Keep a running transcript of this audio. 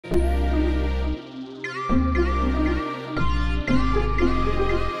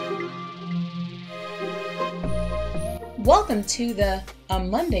Welcome to the A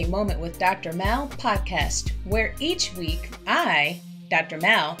Monday Moment with Dr. Mal podcast, where each week I, Dr.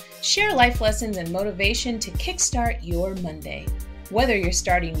 Mal, share life lessons and motivation to kickstart your Monday. Whether you're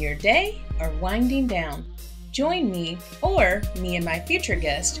starting your day or winding down, join me or me and my future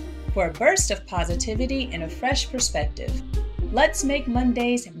guest for a burst of positivity and a fresh perspective. Let's make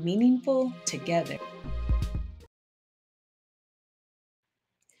Mondays meaningful together.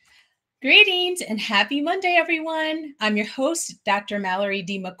 Greetings and happy Monday, everyone. I'm your host, Dr. Mallory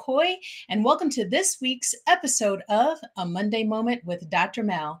D. McCoy, and welcome to this week's episode of A Monday Moment with Dr.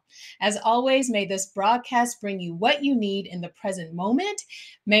 Mal. As always, may this broadcast bring you what you need in the present moment.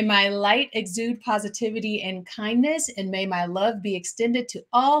 May my light exude positivity and kindness, and may my love be extended to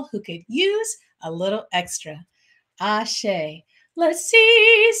all who could use a little extra. Ashe. Let's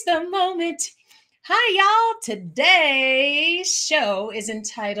seize the moment. Hi, y'all. Today's show is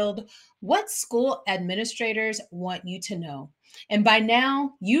entitled What School Administrators Want You to Know. And by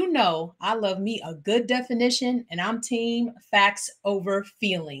now, you know I love me a good definition, and I'm team facts over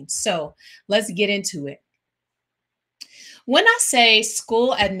feelings. So let's get into it. When I say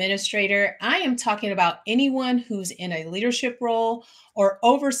school administrator, I am talking about anyone who's in a leadership role or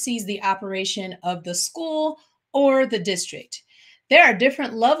oversees the operation of the school or the district. There are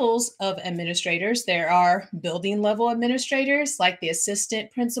different levels of administrators. There are building level administrators like the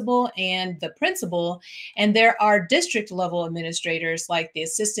assistant principal and the principal, and there are district level administrators like the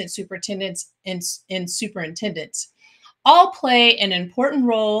assistant superintendents and superintendents. All play an important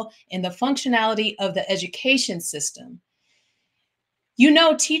role in the functionality of the education system. You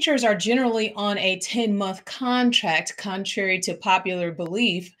know, teachers are generally on a 10-month contract, contrary to popular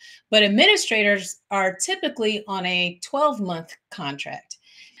belief, but administrators are typically on a 12-month contract.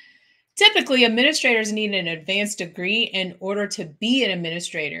 Typically, administrators need an advanced degree in order to be an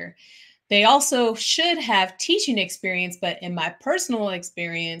administrator. They also should have teaching experience, but in my personal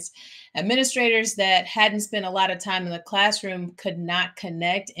experience, administrators that hadn't spent a lot of time in the classroom could not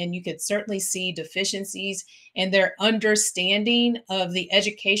connect, and you could certainly see deficiencies in their understanding of the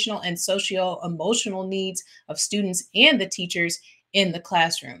educational and socio-emotional needs of students and the teachers in the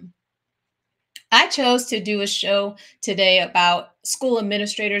classroom. I chose to do a show today about school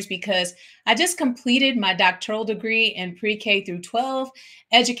administrators because I just completed my doctoral degree in pre-K through 12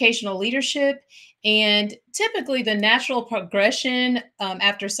 educational leadership. And typically the natural progression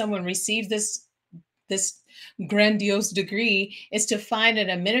after someone receives this grandiose degree is to find an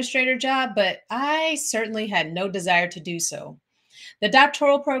administrator job, but I certainly had no desire to do so. The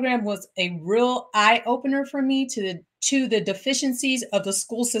doctoral program was a real eye-opener for me to the deficiencies of the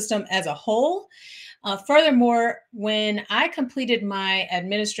school system as a whole. Furthermore, when I completed my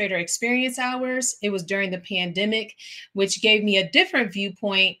administrator experience hours, it was during the pandemic, which gave me a different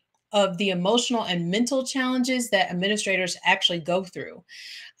viewpoint of the emotional and mental challenges that administrators actually go through.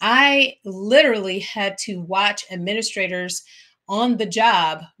 I literally had to watch administrators on the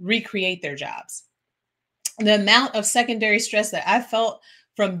job recreate their jobs. The amount of secondary stress that I felt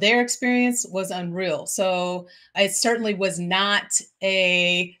from their experience was unreal. So it certainly was not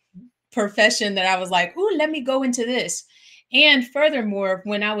a profession that I was like, ooh, let me go into this. And furthermore,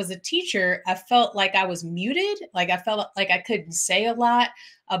 when I was a teacher, I felt like I was muted. Like I felt like I couldn't say a lot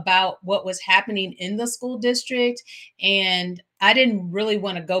about what was happening in the school district. And I didn't really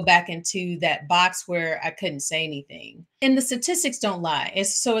want to go back into that box where I couldn't say anything. And the statistics don't lie.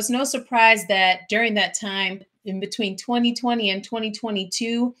 So it's no surprise that during that time, in between 2020 and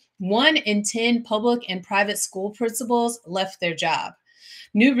 2022, 1 in 10 public and private school principals left their job.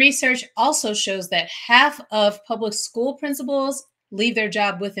 New research also shows that half of public school principals leave their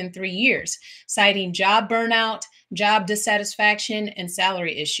job within 3 years, citing job burnout, job dissatisfaction, and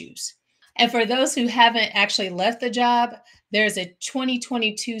salary issues. And for those who haven't actually left the job, there's a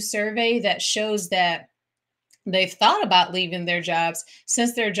 2022 survey that shows that they've thought about leaving their jobs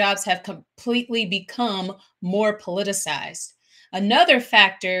since their jobs have completely become more politicized. Another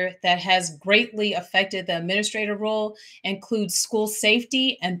factor that has greatly affected the administrator role includes school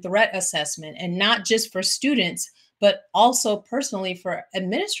safety and threat assessment, and not just for students, but also personally for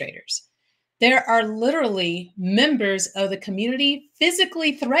administrators. There are literally members of the community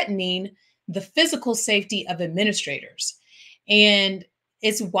physically threatening the physical safety of administrators. And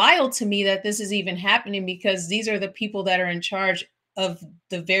it's wild to me that this is even happening because these are the people that are in charge of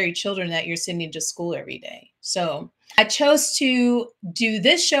the very children that you're sending to school every day. So I chose to do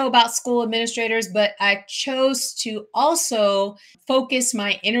this show about school administrators, but I chose to also focus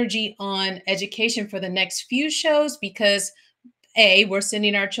my energy on education for the next few shows because A, we're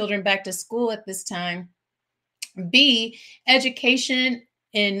sending our children back to school at this time. B, education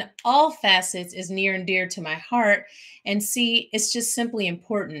in all facets is near and dear to my heart. And see, it's just simply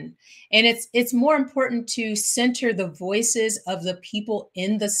important. And it's more important to center the voices of the people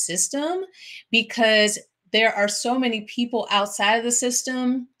in the system, because there are so many people outside of the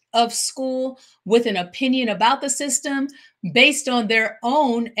system of school with an opinion about the system based on their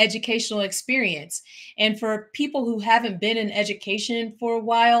own educational experience. And for people who haven't been in education for a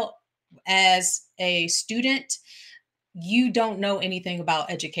while as a student, you don't know anything about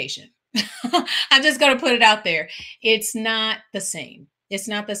education. I'm just going to put it out there. It's not the same. It's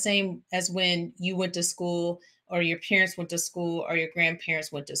not the same as when you went to school, or your parents went to school, or your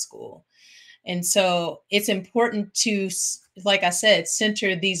grandparents went to school. And so it's important to, like I said,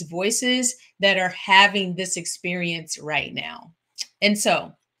 center these voices that are having this experience right now. And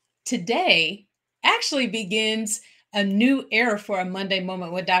so today actually begins a new era for a Monday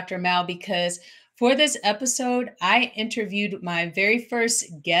Moment with Dr. Mal, because for this episode, I interviewed my very first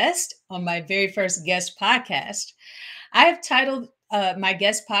guest on my very first guest podcast. I've titled my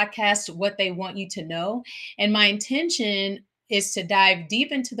guest podcast, What They Want You to Know. And my intention is to dive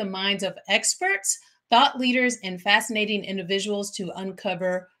deep into the minds of experts, thought leaders, and fascinating individuals to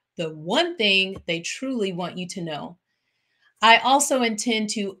uncover the one thing they truly want you to know. I also intend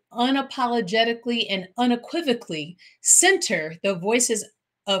to unapologetically and unequivocally center the voices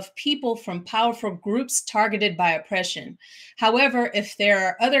of people from powerful groups targeted by oppression. However, if there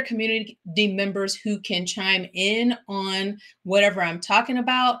are other community members who can chime in on whatever I'm talking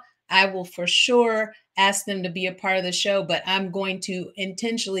about, I will for sure ask them to be a part of the show, but I'm going to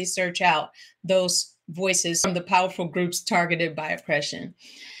intentionally search out those voices from the powerful groups targeted by oppression.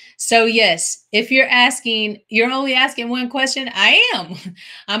 So yes, if you're only asking one question, I am.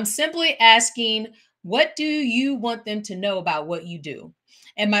 I'm simply asking, what do you want them to know about what you do?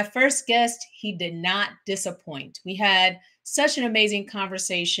 And my first guest, he did not disappoint. We had such an amazing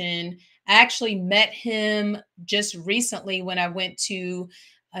conversation. I actually met him just recently when I went to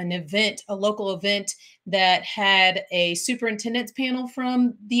an event, a local event that had a superintendent's panel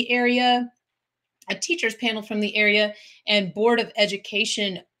from the area, a teachers panel from the area, and board of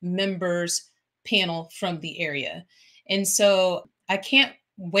education members panel from the area. And so I can't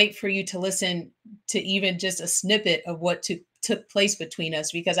wait for you to listen to even just a snippet of what took place between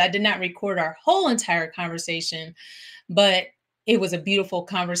us, because I did not record our whole entire conversation, but it was a beautiful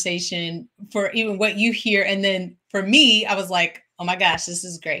conversation for even what you hear. And then for me, I was like, oh my gosh, this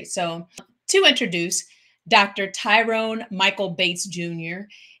is great. So to introduce Dr. Tyrone Michael Bates Jr.,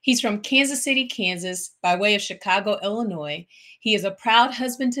 he's from Kansas City, Kansas, by way of Chicago, Illinois. He is a proud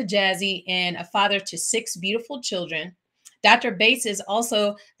husband to Jazzee and a father to 6 beautiful children. Dr. Bates is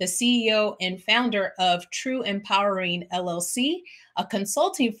also the CEO and founder of True Empowering LLC, a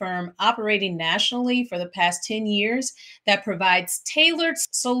consulting firm operating nationally for the past 10 years that provides tailored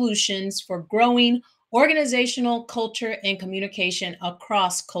solutions for growing organizational culture and communication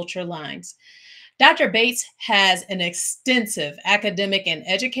across culture lines. Dr. Bates has an extensive academic and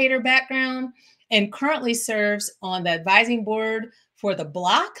educator background and currently serves on the advising board for the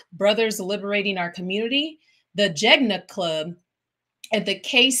Block, Brothers Liberating Our Community, the JEGNA Club, and the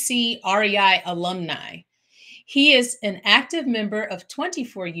KCREI alumni. He is an active member of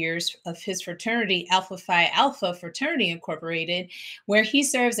 24 years of his fraternity, Alpha Phi Alpha Fraternity Incorporated, where he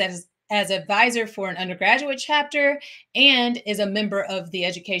serves as advisor for an undergraduate chapter and is a member of the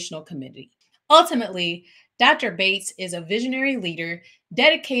educational committee. Ultimately, Dr. Bates is a visionary leader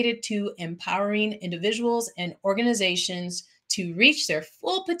dedicated to empowering individuals and organizations to reach their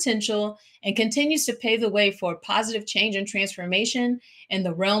full potential, and continues to pave the way for positive change and transformation in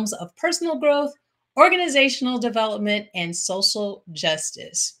the realms of personal growth, organizational development, and social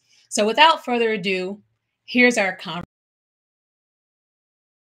justice. So without further ado, here's our conversation.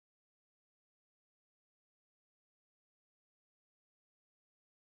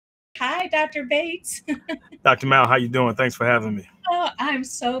 Hi, Dr. Bates. Dr. Mal, how you doing? Thanks for having me. Oh, I'm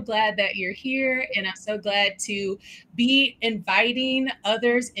so glad that you're here, and I'm so glad to be inviting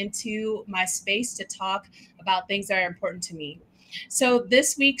others into my space to talk about things that are important to me. So,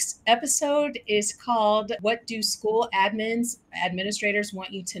 this week's episode is called What Do School Administrators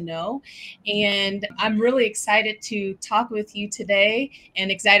Want You to Know? And I'm really excited to talk with you today,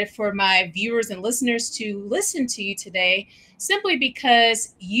 and excited for my viewers and listeners to listen to you today, simply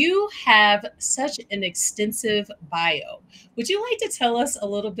because you have such an extensive bio. Would you like to tell us a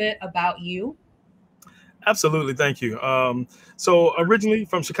little bit about you? Absolutely, thank you. So originally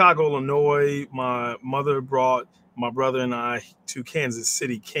from Chicago, Illinois, my mother brought my brother and I to Kansas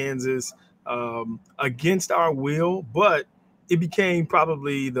City, Kansas, against our will, but it became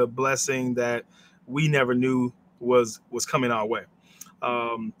probably the blessing that we never knew was coming our way.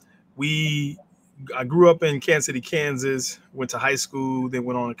 Um, I grew up in Kansas City, Kansas, went to high school, then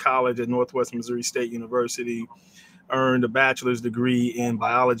went on to college at Northwest Missouri State University, earned a bachelor's degree in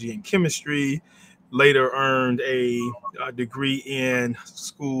biology and chemistry, later earned a degree in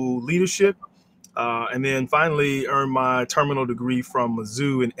school leadership, and then finally earned my terminal degree from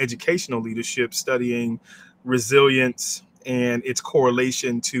Mizzou in educational leadership, studying resilience and its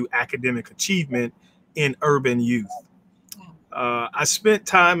correlation to academic achievement in urban youth. I spent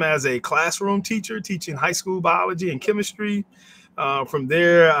time as a classroom teacher teaching high school biology and chemistry. From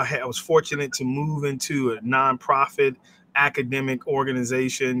there, I was fortunate to move into a nonprofit academic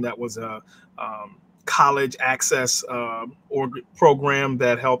organization that was a college access program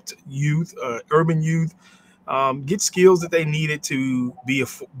that helped youth, urban youth, get skills that they needed to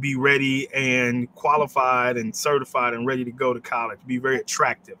be ready and qualified and certified and ready to go to college, be very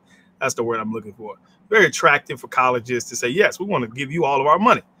attractive. That's the word I'm looking for. Very attractive for colleges to say, yes, we want to give you all of our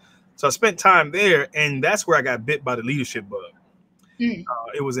money. So I spent time there, and that's where I got bit by the leadership bug.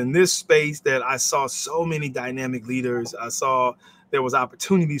 It was in this space that I saw so many dynamic leaders. I saw there was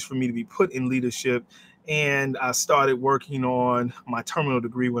opportunities for me to be put in leadership, and I started working on my terminal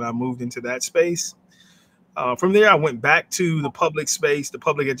degree when I moved into that space. From there, I went back to the public space, the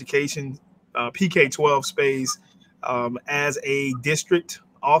public education, PK-12 space, as a district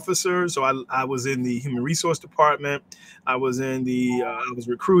officer. So I was in the human resource department. I was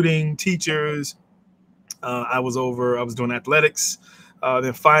recruiting teachers. I was doing athletics.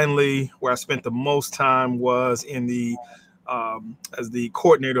 Then finally, where I spent the most time was in as the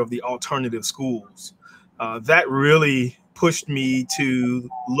coordinator of the alternative schools. That really pushed me to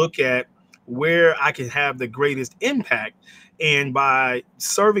look at where I can have the greatest impact. And by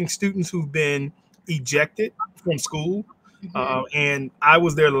serving students who've been ejected from school, and I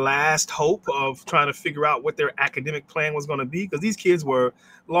was their last hope of trying to figure out what their academic plan was going to be, because these kids were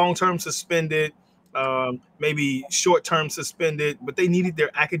long-term suspended, maybe short-term suspended, but they needed their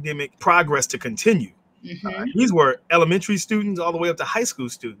academic progress to continue. These were elementary students all the way up to high school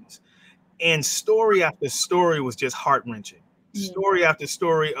students. And story after story was just heart-wrenching. Story after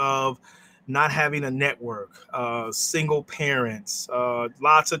story of not having a network, single parents,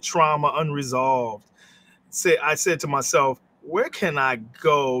 lots of trauma unresolved. I said to myself, where can I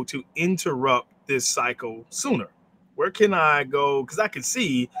go to interrupt this cycle sooner? Where can I go? Because I could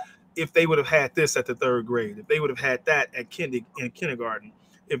see if they would have had this at the third grade, if they would have had that at kindergarten,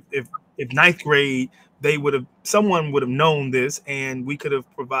 if ninth grade, someone would have known this, and we could have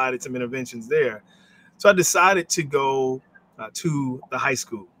provided some interventions there. So I decided to go to the high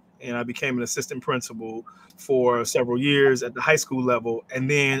school, and I became an assistant principal for several years at the high school level, and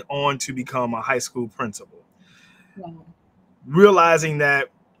then on to become a high school principal. Wow. Realizing that,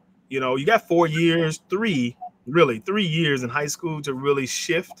 you got 4 years, 3 years in high school to really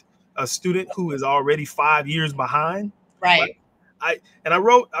shift a student who is already 5 years behind. Right. I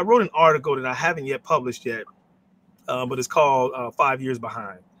wrote an article that I haven't yet published yet, but it's called 5 Years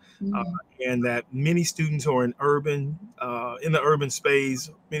Behind. And that many students who are in the urban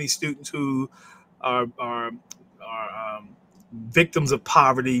space, many students who are victims of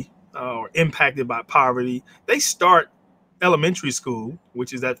poverty or impacted by poverty, they start elementary school,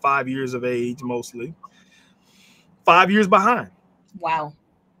 which is at 5 years of age, mostly 5 years behind. Wow.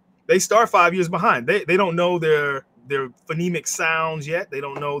 They start 5 years behind. They don't know their phonemic sounds yet. They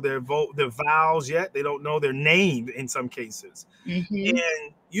don't know their vowels yet. They don't know their name in some cases. And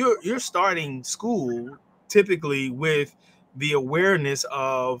you're starting school typically with the awareness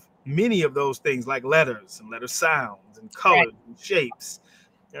of many of those things, like letters and letter sounds and colors and shapes.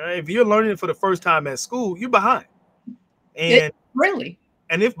 If you're learning it for the first time at school, you're behind. And really,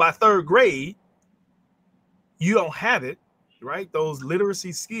 and if by third grade you don't have it, right, those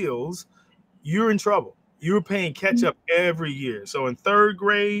literacy skills, you're in trouble. You're paying catch up every year. So in third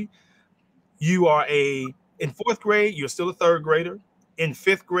grade, in fourth grade, you're still a third grader. In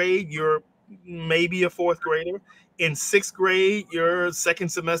fifth grade, you're maybe a fourth grader. In sixth grade, you're second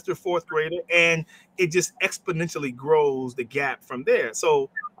semester fourth grader. And it just exponentially grows the gap from there. So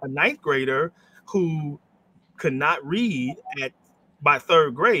a ninth grader who could not read by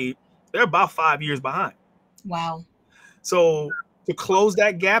third grade, they're about 5 years behind. Wow. So to close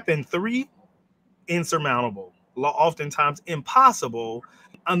that gap in 3, insurmountable, oftentimes impossible,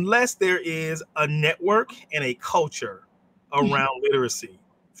 unless there is a network and a culture around literacy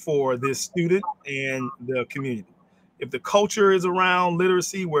for this student and the community. If the culture is around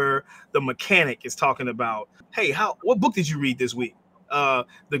literacy, where the mechanic is talking about, hey, what book did you read this week?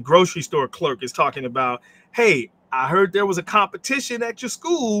 The grocery store clerk is talking about, hey, I heard there was a competition at your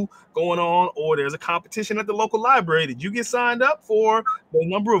school going on, or there's a competition at the local library. Did you get signed up for the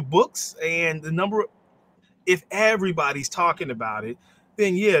number of books and the number of, if everybody's talking about it,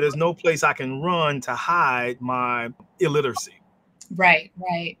 then yeah, there's no place I can run to hide my illiteracy. Right,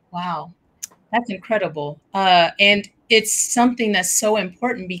 right. Wow. That's incredible. And it's something that's so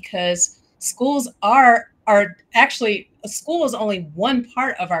important because schools are actually, a school is only one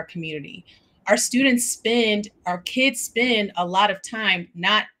part of our community. Our kids spend a lot of time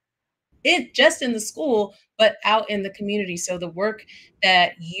not just in the school, but out in the community. So the work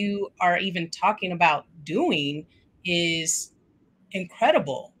that you are even talking about doing is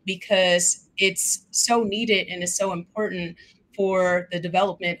incredible because it's so needed and is so important for the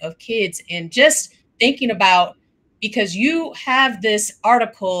development of kids. And just thinking about, because you have this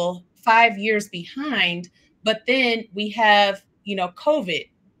article 5 years behind, but then we have, COVID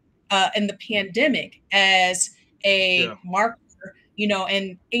and the pandemic as Yeah. a marker,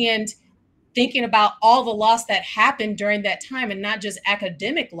 and thinking about all the loss that happened during that time, and not just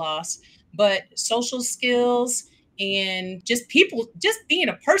academic loss, but social skills and just people, just being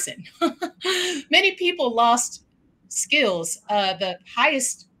a person. Many people lost skills. The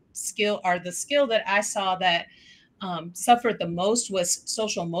highest skill, or the skill that I saw that suffered the most, was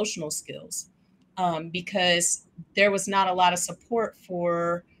social emotional skills, because there was not a lot of support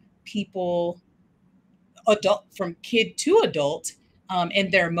for people, adult, from kid to adult,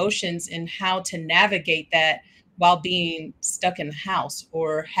 and their emotions and how to navigate that while being stuck in the house,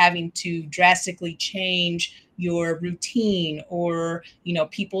 or having to drastically change your routine, or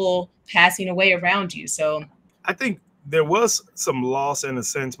people passing away around you. So I think there was some loss in a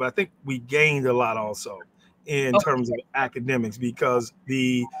sense, but I think we gained a lot also in oh, terms of academics, because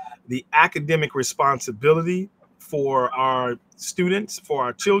the academic responsibility for our students, for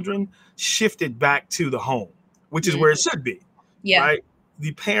our children, shifted back to the home, which is mm, where it should be, yeah, right?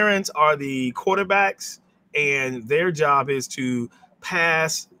 The parents are the quarterbacks, and their job is to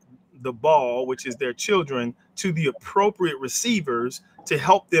pass the ball, which is their children, to the appropriate receivers to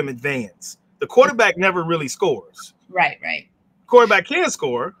help them advance. The quarterback never really scores. right, right. Quarterback can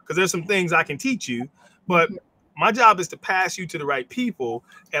score because there's some things I can teach you, but Mhm. my job is to pass you to the right people.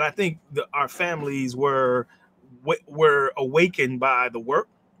 And I think our families were awakened by the work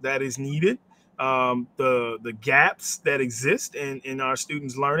that is needed, the gaps that exist in our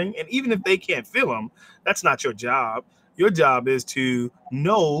students' learning. And even if they can't fill them, that's not your job. Your job is to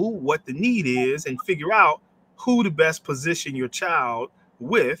know what the need is and figure out who to best position your child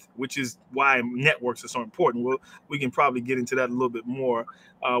with, which is why networks are so important. We can probably get into that a little bit more,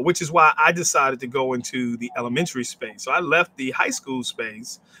 which is why I decided to go into the elementary space. So I left the high school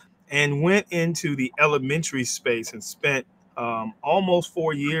space and went into the elementary space and spent almost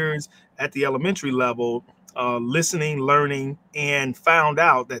 4 years at the elementary level, listening, learning, and found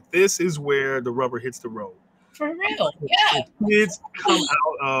out that this is where the rubber hits the road. For real, yeah. If kids come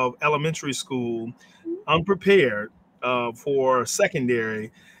out of elementary school unprepared for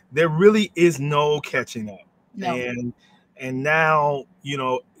secondary, there really is no catching up. No. And now,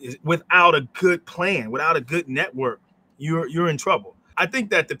 without a good plan, without a good network, you're in trouble. I think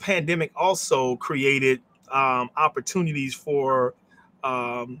that the pandemic also created opportunities for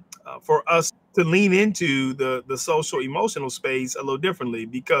us to lean into the social emotional space a little differently.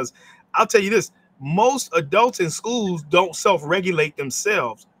 Because I'll tell you this: most adults in schools don't self-regulate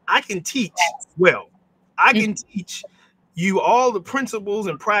themselves. I can teach Yes. well. I Mhm. can teach you all the principles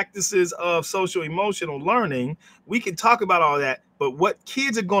and practices of social emotional learning. We can talk about all that, but what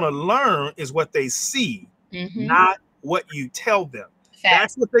kids are going to learn is what they see, Mhm. not what you tell them.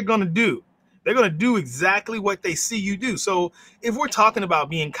 That's Facts. what they're going to do. They're going to do exactly what they see you do. So if we're talking about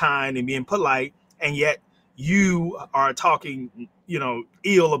being kind and being polite, and yet you are talking,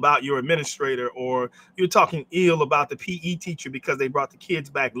 ill about your administrator, or you're talking ill about the PE teacher because they brought the kids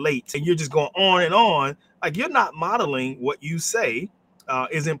back late, and you're just going on and on, like, you're not modeling what you say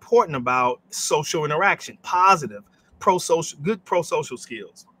is important about social interaction, positive, pro-social, good pro-social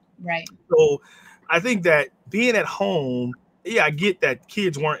skills. Right. So I think that being at home, yeah, I get that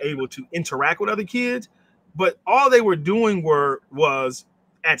kids weren't able to interact with other kids, but all they were doing was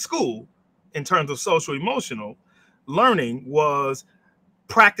at school, in terms of social emotional learning, was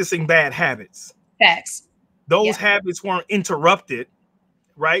practicing bad habits. Facts. Those Yeah. habits weren't interrupted,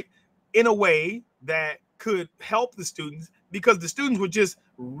 right, in a way that could help the students, because the students were just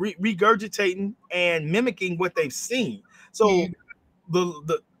regurgitating and mimicking what they've seen. So Mm.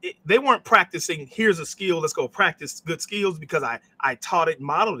 they weren't practicing, here's a skill, let's go practice good skills because I taught it,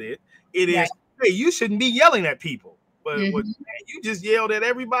 modeled it. It Right. is, hey, you shouldn't be yelling at people, but what, Mhm. man, you just yelled at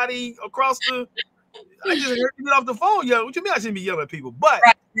everybody across the I just heard you get off the phone yelling. What you mean I shouldn't be yelling at people? But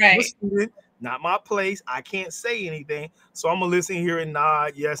I'm a Right. student, not my place. I can't say anything. So I'm gonna listen here and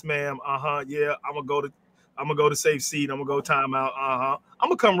nod. Yes, ma'am. Yeah. I'm gonna go to safe seat. I'm gonna go timeout. I'm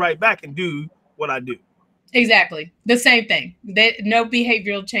gonna come right back and do what I do. Exactly. The same thing. No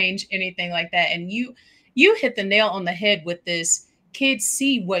behavioral change, anything like that. And you hit the nail on the head with this. Kids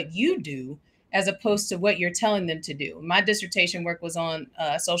see what you do as opposed to what you're telling them to do. My dissertation work was on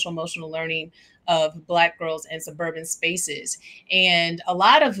social emotional learning of Black girls in suburban spaces. And a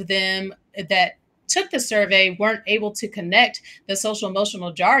lot of them that took the survey weren't able to connect the social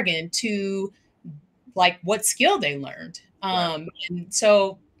emotional jargon to like what skill they learned. Right. And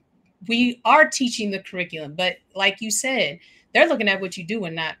so we are teaching the curriculum, but like you said, they're looking at what you do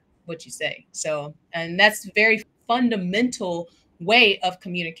and not what you say. So, and that's very fundamental way of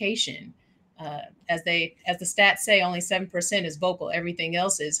communication. As the stats say, only 7% is vocal. Everything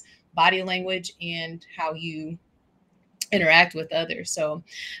else is body language and how you interact with others. So,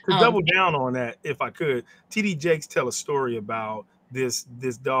 To double down on that, if I could, TD Jakes tell a story about this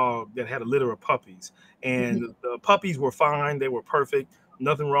dog that had a litter of puppies, and the puppies were fine, they were perfect,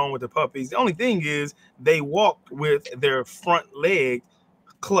 nothing wrong with the puppies. The only thing is they walked with their front leg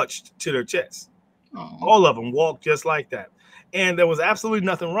clutched to their chest. All of them walked just like that, and there was absolutely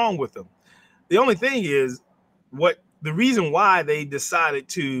nothing wrong with them. The only thing is, what the reason why they decided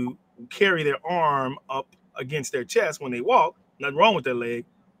to carry their arm up against their chest when they walk, nothing wrong with their leg,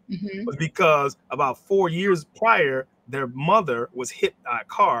 was because about 4 years prior, their mother was hit by a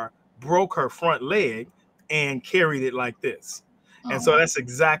car, broke her front leg, and carried it like this. And so that's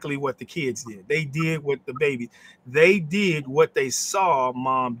exactly what the kids did. They did what the baby, they did what they saw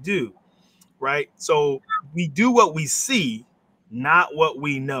mom do, right? So we do what we see, not what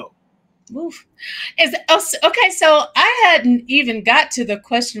we know. Oof. Okay, so I hadn't even got to the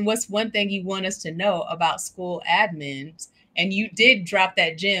question, what's one thing you want us to know about school admins? And you did drop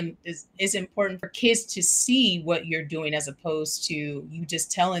that gem. Is important for kids to see what you're doing as opposed to you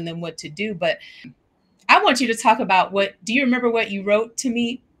just telling them what to do. But I want you to talk about do you remember what you wrote to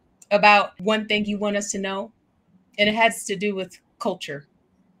me about one thing you want us to know? And it has to do with culture,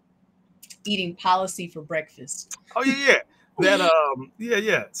 eating policy for breakfast. Oh yeah.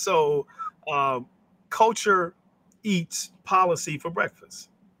 Yeah. So culture eats policy for breakfast,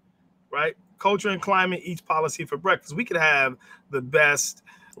 right? Culture and climate eats policy for breakfast. We could have the best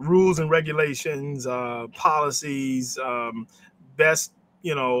rules and regulations, policies, best,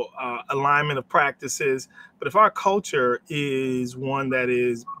 alignment of practices. But if our culture is one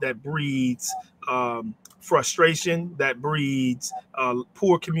that breeds frustration, that breeds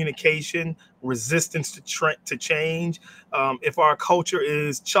poor communication, resistance to change, if our culture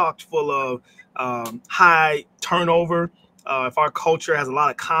is chocked full of high turnover, if our culture has a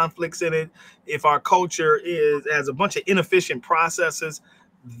lot of conflicts in it, if our culture has a bunch of inefficient processes,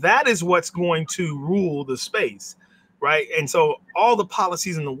 that is what's going to rule the space, right? And so all the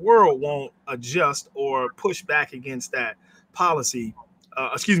policies in the world won't adjust or push back against that policy,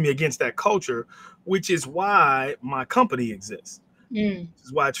 against that culture, which is why my company exists. This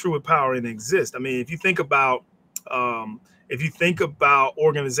is why True Empowering exists. I mean, if you think about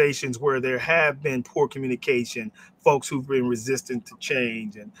organizations where there have been poor communication, folks who've been resistant to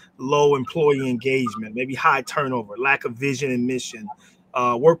change, and low employee engagement, maybe high turnover, lack of vision and mission,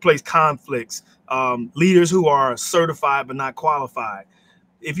 workplace conflicts, leaders who are certified but not qualified.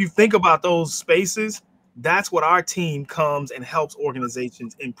 If you think about those spaces, that's what our team comes and helps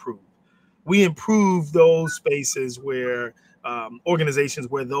organizations improve. We improve those spaces where organizations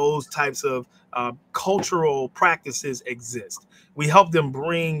where those types of cultural practices exist. We help them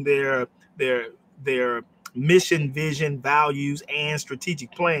bring their mission, vision, values, and strategic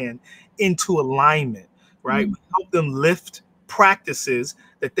plan into alignment, right? We help them lift practices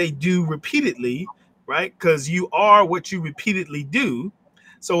that they do repeatedly, right? Because you are what you repeatedly do.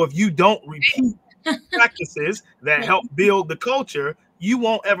 So if you don't repeat practices that help build the culture, you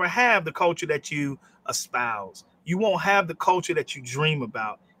won't ever have the culture that you espouse. You won't have the culture that you dream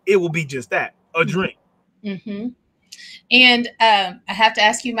about. It will be just that, a dream. And I have to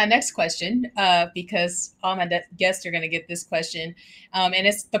ask you my next question because all my guests are going to get this question. And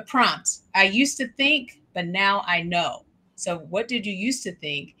it's the prompt. I used to think, but now I know. So what did you used to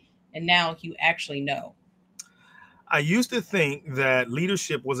think and now you actually know? I used to think that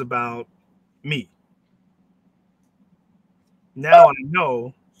leadership was about me. Now I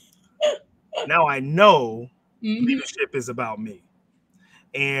know leadership is about me.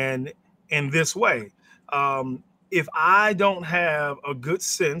 And in this way, if I don't have a good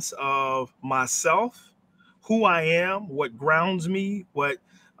sense of myself, who I am, what grounds me, what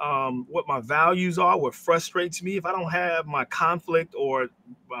what my values are, what frustrates me, if I don't have my conflict or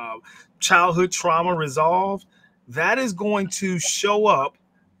childhood trauma resolved, that is going to show up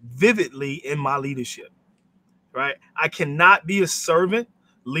vividly in my leadership, right? I cannot be a servant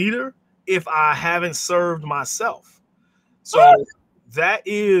leader if I haven't served myself. So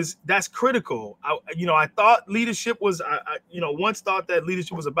that's critical. I thought leadership was, once thought that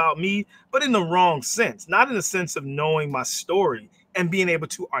leadership was about me, but in the wrong sense, not in the sense of knowing my story and being able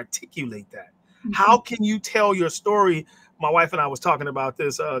to articulate that. How can you tell your story? My wife and I was talking about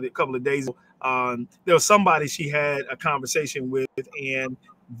this a couple of days ago. There was somebody she had a conversation with, and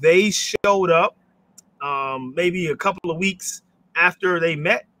they showed up maybe a couple of weeks after they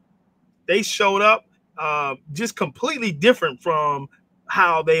met. They showed up just completely different from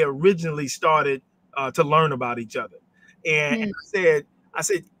how they originally started to learn about each other. And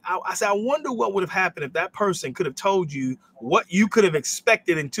I wonder what would have happened if that person could have told you what you could have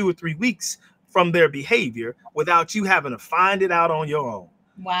expected in 2 or 3 weeks from their behavior without you having to find it out on your own.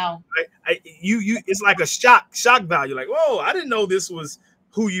 Wow. Right? It's like a shock value. Like, whoa, I didn't know this was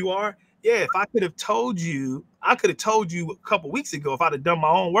who you are. Yeah, if I could have told you, a couple weeks ago, if I'd have done my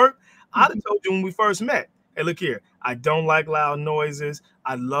own work, I'd have told you when we first met. Hey, look here. I don't like loud noises.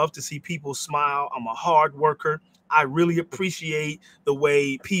 I love to see people smile. I'm a hard worker. I really appreciate the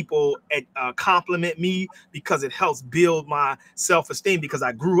way people compliment me because it helps build my self-esteem, because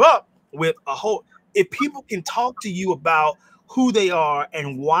I grew up with if people can talk to you about who they are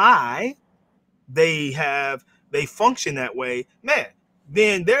and why they function that way, man,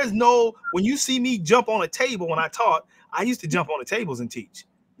 then when you see me jump on a table when I taught, I used to jump on the tables and teach.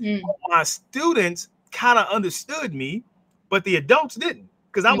 My students kind of understood me, but the adults didn't,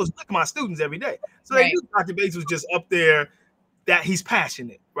 because I was with my students every day. So they knew Dr. Bates was just up there, that he's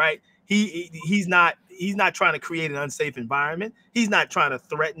passionate, right? He's not trying to create an unsafe environment. He's not trying to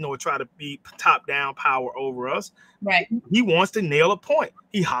threaten or try to be top-down power over us. Right. He wants to nail a point.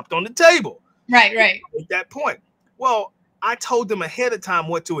 He hopped on the table. Right. Make that point. Well, I told them ahead of time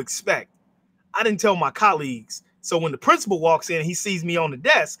what to expect. I didn't tell my colleagues. So when the principal walks in, he sees me on the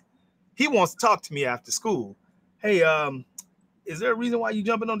desk, he wants to talk to me after school. Hey, is there a reason why you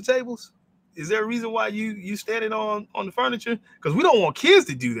jumping on the tables? Is there a reason why you standing on the furniture? Because we don't want kids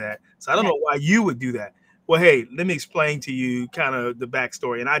to do that. So I don't know why you would do that. Well, hey, let me explain to you kind of the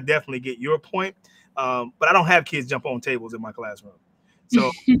backstory. And I definitely get your point. But I don't have kids jump on tables in my classroom.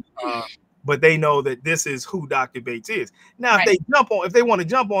 So, but they know that this is who Dr. Bates is. Now, if they want to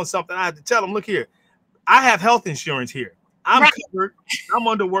jump on something, I have to tell them, look here, I have health insurance here. I'm covered. I'm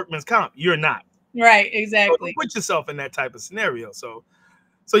under workman's comp. You're not. Right. Exactly. So put yourself in that type of scenario. So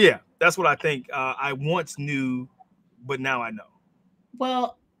yeah, that's what I think. I once knew, but now I know.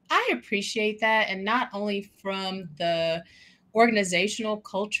 Well, I appreciate that. And not only from the organizational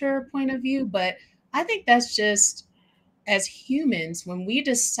culture point of view, but I think that's just, as humans, when we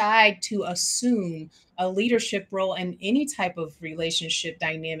decide to assume a leadership role in any type of relationship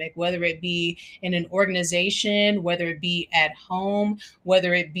dynamic, whether it be in an organization, whether it be at home,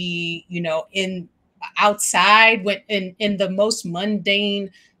 whether it be, in outside, in the most mundane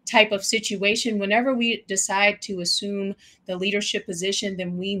type of situation, whenever we decide to assume the leadership position,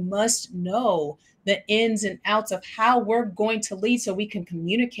 then we must know the ins and outs of how we're going to lead so we can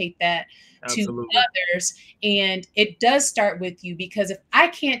communicate that to others. And it does start with you, because if I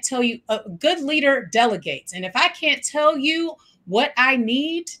can't tell you, a good leader delegates. And if I can't tell you what I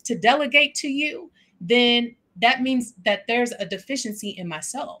need to delegate to you, then that means that there's a deficiency in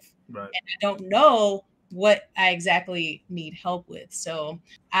myself. Right. And I don't know what I exactly need help with. So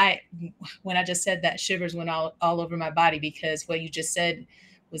when I just said that, shivers went all over my body, because what you just said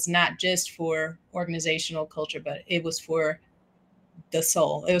was not just for organizational culture, but it was for the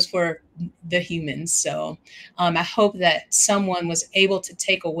soul. It was for the humans. So I hope that someone was able to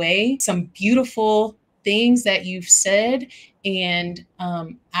take away some beautiful things that you've said. And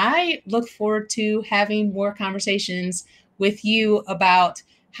I look forward to having more conversations with you about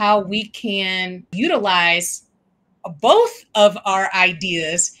how we can utilize both of our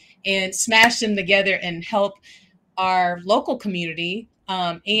ideas and smash them together and help our local community,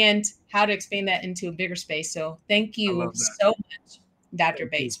 and how to expand that into a bigger space. So thank you so much, Dr.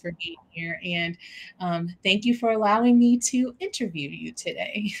 Bates, for being here. And thank you for allowing me to interview you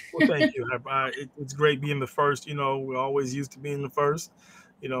today. Well, thank you. It's great being the first. We're always used to being the first,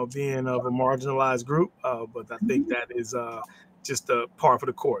 being of a marginalized group. But I think that is just a par for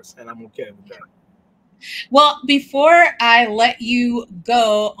the course, and I'm okay with that. Well, before I let you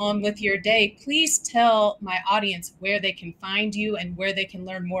go on with your day, please tell my audience where they can find you and where they can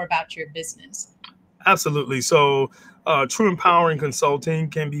learn more about your business. Absolutely. So True Empowering Consulting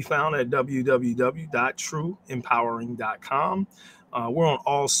can be found at www.trueempowering.com. We're on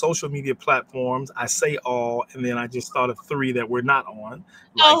all social media platforms. I say all, and then I just thought of three that we're not on,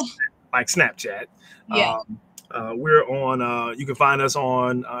 like Oh, like Snapchat. yeah. Um, we're on. You can find us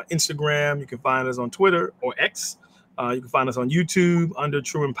on Instagram. You can find us on Twitter or X. You can find us on YouTube under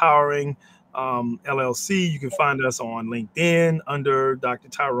True Empowering LLC. You can find us on LinkedIn under Dr.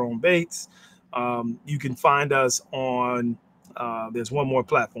 Tyrone Bates. You can find us on. There's one more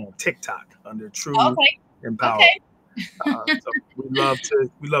platform, TikTok, under True Okay. Empowering. Okay. So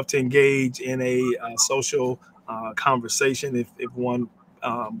we love to engage in a social conversation. If one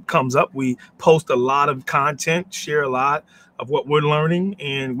comes up, we post a lot of content, share a lot of what we're learning,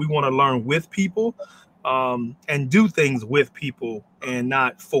 and we want to learn with people and do things with people and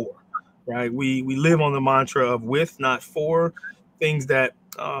not for. Right? We live on the mantra of with, not for. Things that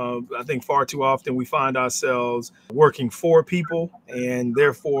I think far too often we find ourselves working for people, and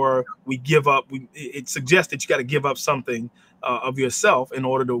therefore we give up. It suggests that you got to give up something of yourself in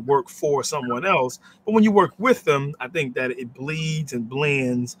order to work for someone else. But when you work with them, I think that it bleeds and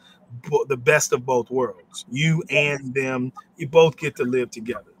blends the best of both worlds. You and them, you both get to live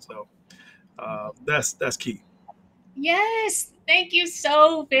together. So that's key. Yes. Thank you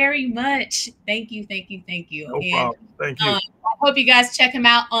so very much. Thank you. Thank you. Thank you. No And problem. Thank you. I hope you guys check him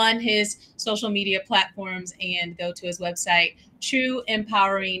out on his social media platforms and go to his website,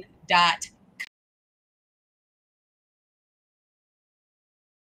 trueempowering.com.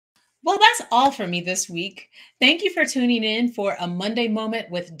 Well, that's all for me this week. Thank you for tuning in for a Monday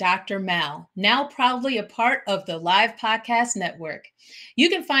Moment with Dr. Mal, now proudly a part of the Live Podcast Network. You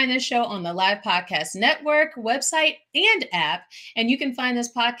can find this show on the Live Podcast Network website and app, and you can find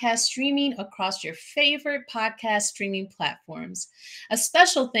this podcast streaming across your favorite podcast streaming platforms. A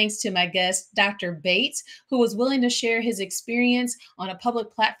special thanks to my guest, Dr. Bates, who was willing to share his experience on a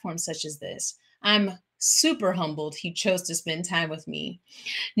public platform such as this. I'm super humbled he chose to spend time with me.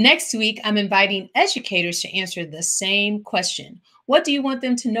 Next week, I'm inviting educators to answer the same question. What do you want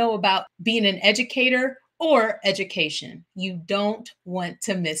them to know about being an educator or education? You don't want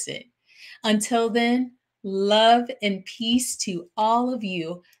to miss it. Until then, love and peace to all of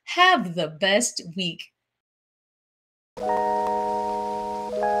you. Have the best week.